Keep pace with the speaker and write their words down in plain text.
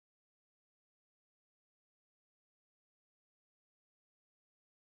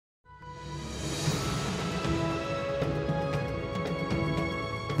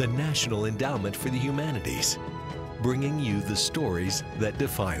the National Endowment for the Humanities, bringing you the stories that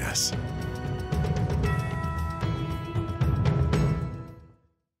define us.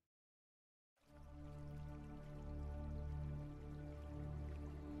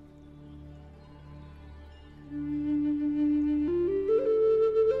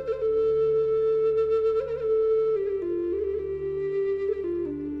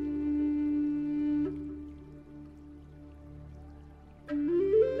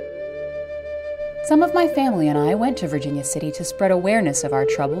 Some of my family and I went to Virginia City to spread awareness of our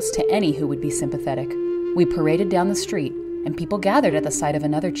troubles to any who would be sympathetic. We paraded down the street, and people gathered at the site of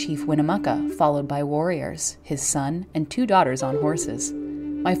another Chief Winnemucca, followed by warriors, his son, and 2 daughters on horses.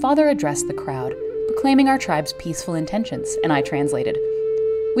 My father addressed the crowd, proclaiming our tribe's peaceful intentions, and I translated.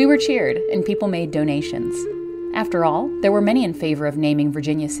 We were cheered, and people made donations. After all, there were many in favor of naming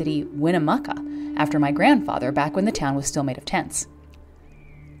Virginia City Winnemucca, after my grandfather back when the town was still made of tents.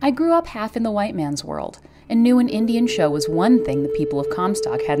 I grew up half in the white man's world, and knew an Indian show was one thing the people of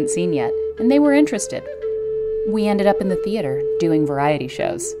Comstock hadn't seen yet, and they were interested. We ended up in the theater, doing variety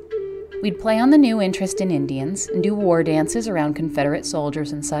shows. We'd play on the new interest in Indians, and do war dances around Confederate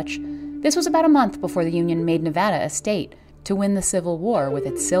soldiers and such. This was about a month before the Union made Nevada a state, to win the Civil War with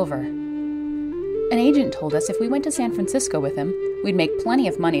its silver. An agent told us if we went to San Francisco with him, we'd make plenty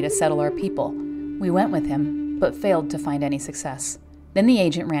of money to settle our people. We went with him, but failed to find any success. Then the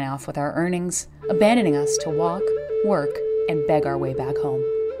agent ran off with our earnings, abandoning us to walk, work, and beg our way back home.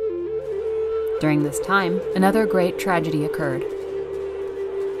 During this time, another great tragedy occurred.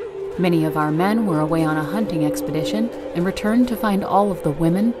 Many of our men were away on a hunting expedition and returned to find all of the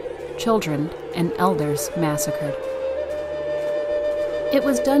women, children, and elders massacred. It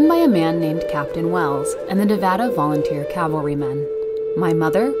was done by a man named Captain Wells and the Nevada Volunteer Cavalrymen. My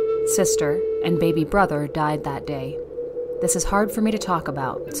mother, sister, and baby brother died that day. This is hard for me to talk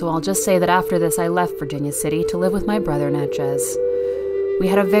about, so I'll just say that after this I left Virginia City to live with my brother Natchez. We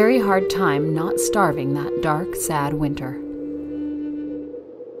had a very hard time not starving that dark, sad winter.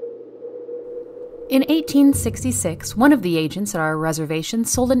 In 1866, one of the agents at our reservation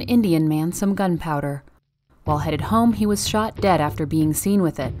sold an Indian man some gunpowder. While headed home, he was shot dead after being seen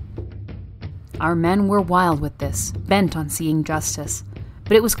with it. Our men were wild with this, bent on seeing justice.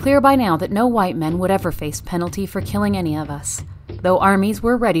 But it was clear by now that no white men would ever face penalty for killing any of us, though armies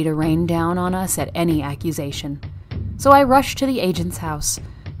were ready to rain down on us at any accusation. So I rushed to the agent's house,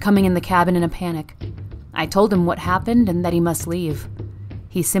 coming in the cabin in a panic. I told him what happened and that he must leave.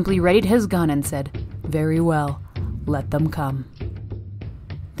 He simply readied his gun and said, "Very well, let them come."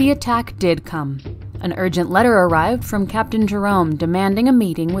 The attack did come. An urgent letter arrived from Captain Jerome demanding a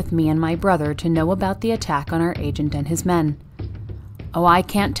meeting with me and my brother to know about the attack on our agent and his men. Oh, I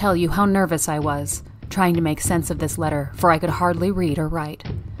can't tell you how nervous I was, trying to make sense of this letter, for I could hardly read or write.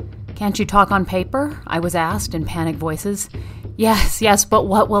 "Can't you talk on paper?" I was asked in panicked voices. Yes, but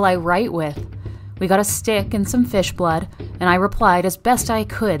what will I write with? We got a stick and some fish blood, and I replied as best I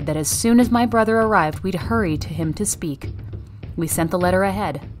could that as soon as my brother arrived, we'd hurry to him to speak. We sent the letter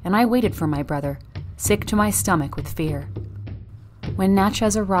ahead, and I waited for my brother, sick to my stomach with fear. When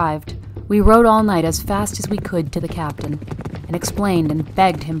Natchez arrived, we rode all night as fast as we could to the captain, and explained and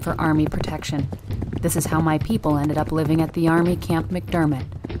begged him for army protection. This is how my people ended up living at the Army Camp McDermott,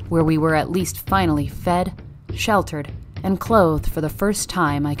 where we were at least finally fed, sheltered, and clothed for the first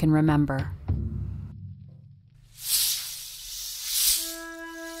time I can remember.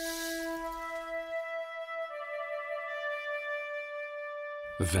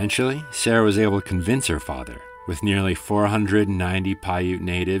 Eventually, Sarah was able to convince her father, with nearly 490 Paiute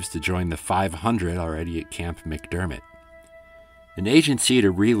natives, to join the 500 already at Camp McDermott. An agency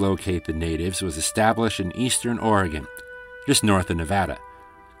to relocate the natives was established in eastern Oregon, just north of Nevada.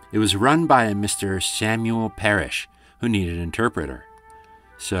 It was run by a Mr. Samuel Parrish, who needed an interpreter.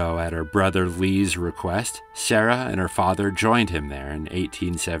 So, at her brother Lee's request, Sarah and her father joined him there in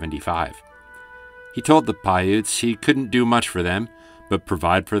 1875. He told the Paiutes he couldn't do much for them, but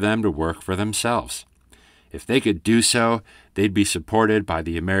provide for them to work for themselves. If they could do so, they'd be supported by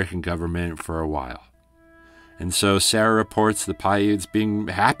the American government for a while. And so Sarah reports the Paiutes being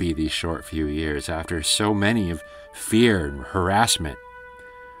happy these short few years after so many of fear and harassment.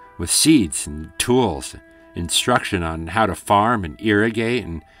 With seeds and tools, instruction on how to farm and irrigate,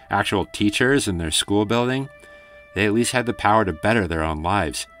 and actual teachers in their school building, they at least had the power to better their own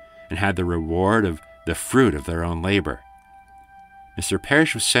lives and had the reward of the fruit of their own labor. Mr.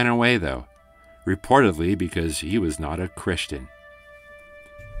 Parrish was sent away, though, reportedly because he was not a Christian.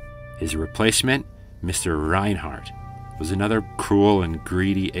 His replacement, Mr. Reinhardt, was another cruel and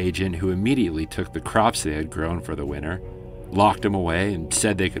greedy agent who immediately took the crops they had grown for the winter, locked him away, and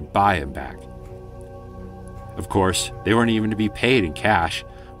said they could buy him back. Of course, they weren't even to be paid in cash,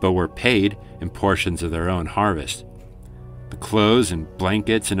 but were paid in portions of their own harvest. The clothes and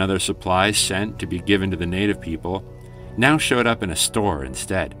blankets and other supplies sent to be given to the native people now showed up in a store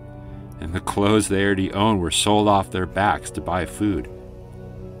instead, and the clothes they already owned were sold off their backs to buy food.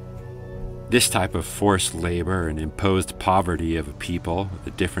 This type of forced labor and imposed poverty of a people with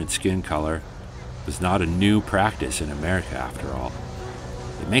a different skin color was not a new practice in America after all.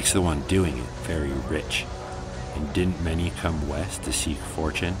 It makes the one doing it very rich. And didn't many come west to seek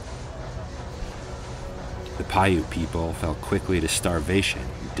fortune? The Paiute people fell quickly to starvation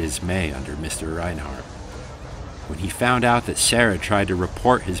and dismay under Mr. Reinhardt. When he found out that Sarah tried to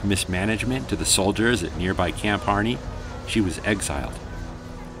report his mismanagement to the soldiers at nearby Camp Harney, she was exiled.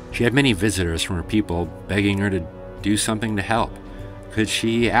 She had many visitors from her people begging her to do something to help. Could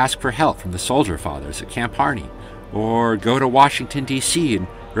she ask for help from the soldier fathers at Camp Harney, or go to Washington, D.C. and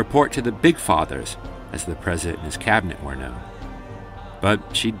report to the Big Fathers, as the president and his cabinet were known?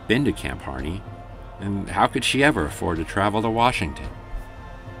 But she'd been to Camp Harney, and how could she ever afford to travel to Washington?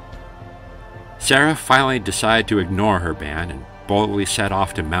 Sarah finally decided to ignore her band and boldly set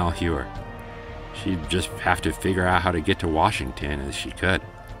off to Malheur. She'd just have to figure out how to get to Washington as she could.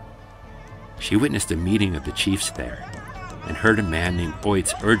 She witnessed a meeting of the chiefs there, and heard a man named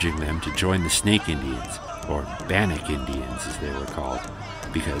Oitz urging them to join the Snake Indians, or Bannock Indians as they were called,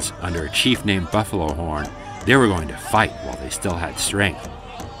 because under a chief named Buffalo Horn, they were going to fight while they still had strength,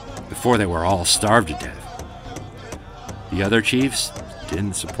 before they were all starved to death. The other chiefs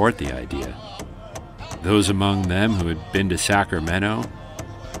didn't support the idea. Those among them who had been to Sacramento,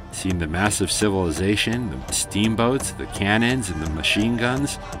 seen the massive civilization, the steamboats, the cannons, and the machine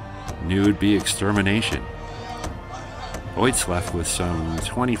guns, knew it would be extermination. Oitz left with some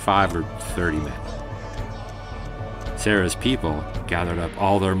 25 or 30 men. Sarah's people gathered up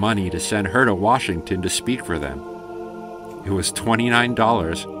all their money to send her to Washington to speak for them. It was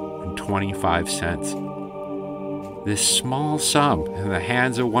 $29.25. This small sum in the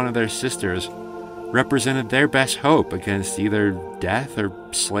hands of one of their sisters represented their best hope against either death or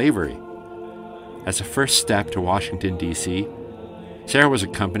slavery. As a first step to Washington, D.C., Sarah was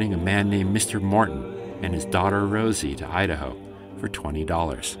accompanying a man named Mr. Morton and his daughter Rosie to Idaho for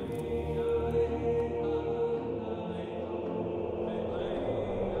 $20.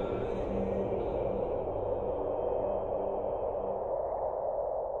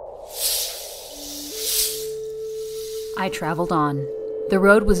 I traveled on. The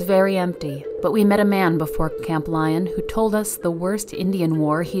road was very empty, but we met a man before Camp Lyon who told us the worst Indian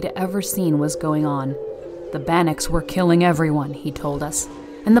war he'd ever seen was going on. The Bannocks were killing everyone, he told us,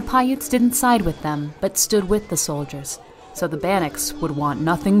 and the Paiutes didn't side with them, but stood with the soldiers, so the Bannocks would want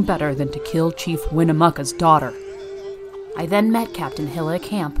nothing better than to kill Chief Winnemucca's daughter. I then met Captain Hill at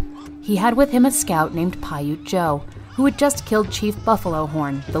camp. He had with him a scout named Paiute Joe, who had just killed Chief Buffalo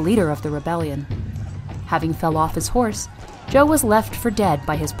Horn, the leader of the rebellion. Having fell off his horse, Joe was left for dead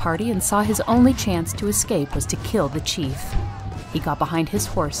by his party and saw his only chance to escape was to kill the chief. He got behind his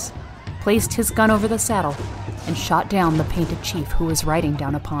horse, placed his gun over the saddle, and shot down the painted chief who was riding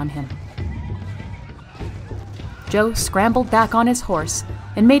down upon him. Joe scrambled back on his horse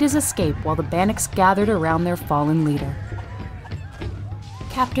and made his escape while the Bannocks gathered around their fallen leader.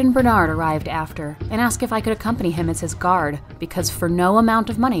 Captain Bernard arrived after and asked if I could accompany him as his guard, because for no amount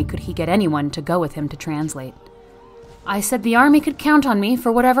of money could he get anyone to go with him to translate. I said the army could count on me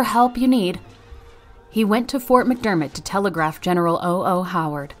for whatever help you need. He went to Fort McDermott to telegraph General O.O.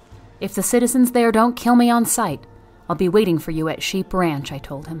 Howard. If the citizens there don't kill me on sight, I'll be waiting for you at Sheep Ranch, I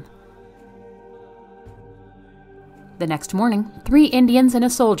told him. The next morning, 3 Indians and a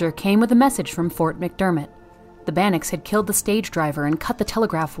soldier came with a message from Fort McDermott. The Bannocks had killed the stage driver and cut the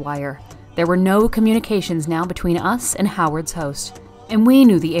telegraph wire. There were no communications now between us and Howard's host, and we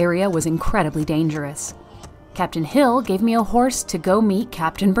knew the area was incredibly dangerous. Captain Hill gave me a horse to go meet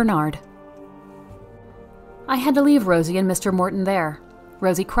Captain Bernard. I had to leave Rosie and Mr. Morton there.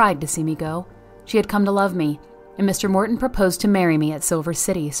 Rosie cried to see me go. She had come to love me, and Mr. Morton proposed to marry me at Silver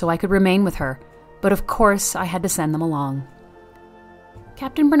City so I could remain with her, but of course I had to send them along.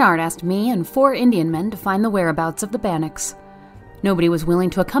 Captain Bernard asked me and 4 Indian men to find the whereabouts of the Bannocks. Nobody was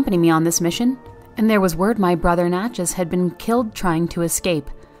willing to accompany me on this mission, and there was word my brother Natchez had been killed trying to escape.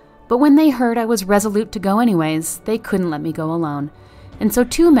 But when they heard I was resolute to go anyways, they couldn't let me go alone, and so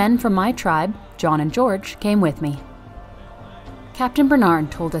 2 men from my tribe, John and George, came with me. Captain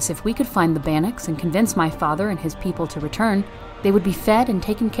Bernard told us if we could find the Bannocks and convince my father and his people to return, they would be fed and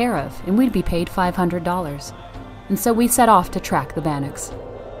taken care of, and we'd be paid $500. And so we set off to track the Bannocks.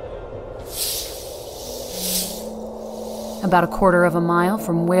 About a quarter of a mile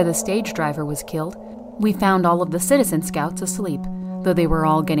from where the stage driver was killed, we found all of the citizen scouts asleep, though they were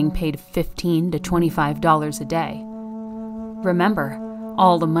all getting paid $15 to $25 a day. Remember,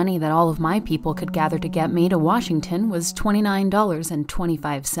 all the money that all of my people could gather to get me to Washington was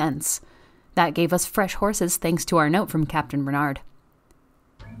 $29.25. That gave us fresh horses thanks to our note from Captain Bernard.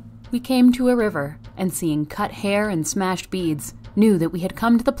 We came to a river, and seeing cut hair and smashed beads, knew that we had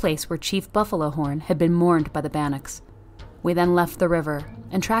come to the place where Chief Buffalo Horn had been mourned by the Bannocks. We then left the river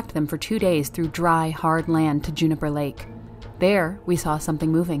and tracked them for 2 days through dry, hard land to Juniper Lake. There, we saw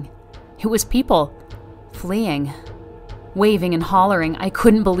something moving. It was people, fleeing. Waving and hollering, I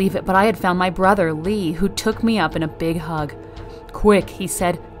couldn't believe it, but I had found my brother, Lee, who took me up in a big hug. "Quick," he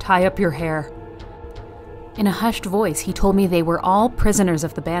said, "tie up your hair." In a hushed voice, he told me they were all prisoners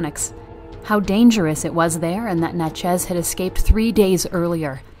of the Bannocks. How dangerous it was there, and that Natchez had escaped 3 days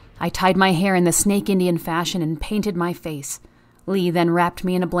earlier. I tied my hair in the Snake Indian fashion and painted my face. Lee then wrapped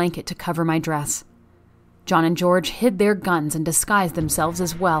me in a blanket to cover my dress. John and George hid their guns and disguised themselves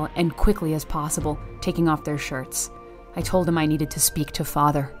as well and quickly as possible, taking off their shirts. I told him I needed to speak to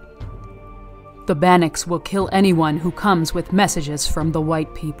Father. "The Bannocks will kill anyone who comes with messages from the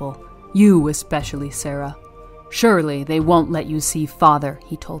white people. You especially, Sarah. Surely they won't let you see Father,"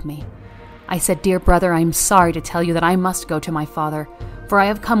 he told me. I said, "Dear brother, I am sorry to tell you that I must go to my father, for I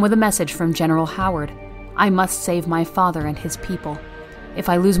have come with a message from General Howard. I must save my father and his people. If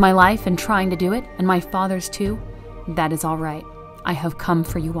I lose my life in trying to do it, and my father's too, that is all right. I have come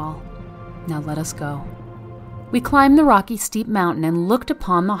for you all. Now let us go." We climbed the rocky, steep mountain and looked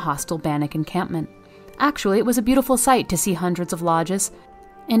upon the hostile Bannock encampment. Actually, it was a beautiful sight to see hundreds of lodges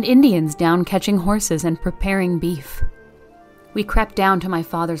and Indians down catching horses and preparing beef. We crept down to my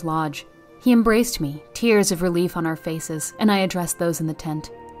father's lodge. He embraced me, tears of relief on our faces, and I addressed those in the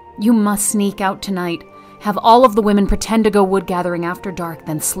tent. "You must sneak out tonight. Have all of the women pretend to go wood gathering after dark,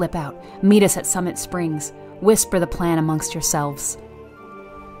 then slip out. Meet us at Summit Springs. Whisper the plan amongst yourselves."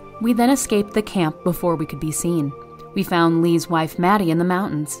 We then escaped the camp before we could be seen. We found Lee's wife Maddie in the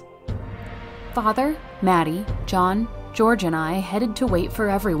mountains. Father, Maddie, John, George, and I headed to wait for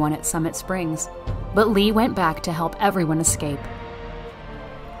everyone at Summit Springs, but Lee went back to help everyone escape.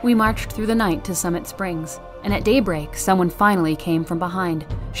 We marched through the night to Summit Springs, and at daybreak someone finally came from behind,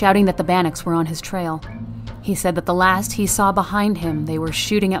 shouting that the Bannocks were on his trail. He said that the last he saw behind him, they were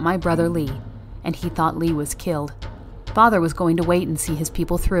shooting at my brother Lee, and he thought Lee was killed. Father was going to wait and see his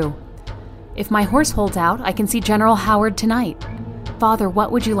people through. "If my horse holds out, I can see General Howard tonight. Father,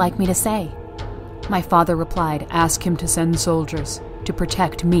 what would you like me to say?" My father replied, "Ask him to send soldiers to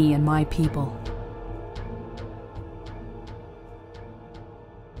protect me and my people."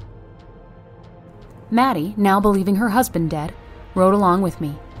 Maddie, now believing her husband dead, rode along with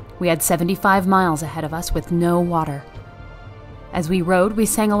me. We had 75 miles ahead of us with no water. As we rode, we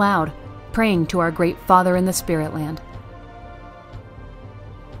sang aloud, praying to our great Father in the Spirit Land.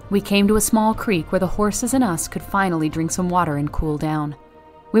 We came to a small creek where the horses and us could finally drink some water and cool down.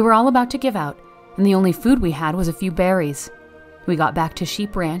 We were all about to give out, and the only food we had was a few berries. We got back to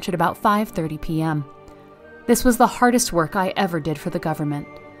Sheep Ranch at about 5:30 p.m. This was the hardest work I ever did for the government.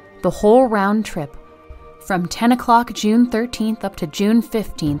 The whole round trip, from 10 o'clock June 13th up to June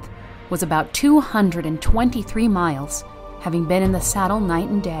 15th, was about 223 miles, having been in the saddle night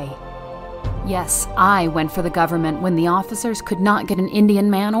and day. Yes, I went for the government when the officers could not get an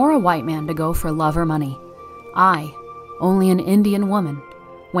Indian man or a white man to go for love or money. I, only an Indian woman,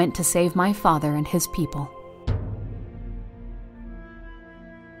 went to save my father and his people.